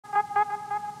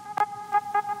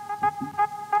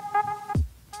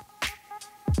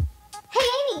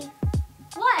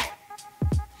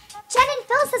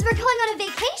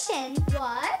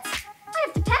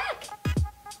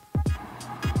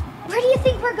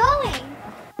going?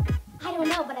 I don't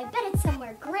know, but I bet it's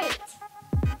somewhere great.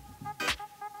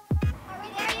 Are we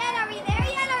there yet? Are we there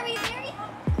yet? Are we there yet?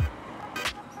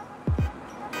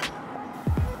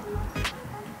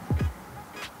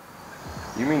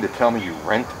 You mean to tell me you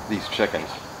rent these chickens?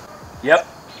 Yep,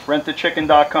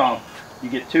 rentthechicken.com. You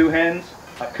get 2 hens,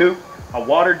 a coop, a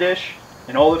water dish,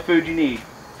 and all the food you need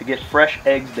to get fresh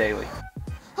eggs daily.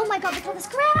 Oh my god, look at all this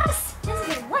grass! This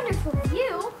is a wonderful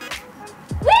view!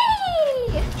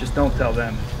 Whee! Just don't tell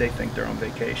them. They think they're on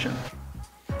vacation.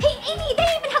 Hey Amy, they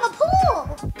even have a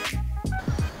pool!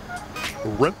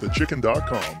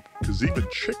 Rentthechicken.com, because even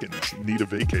chickens need a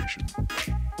vacation.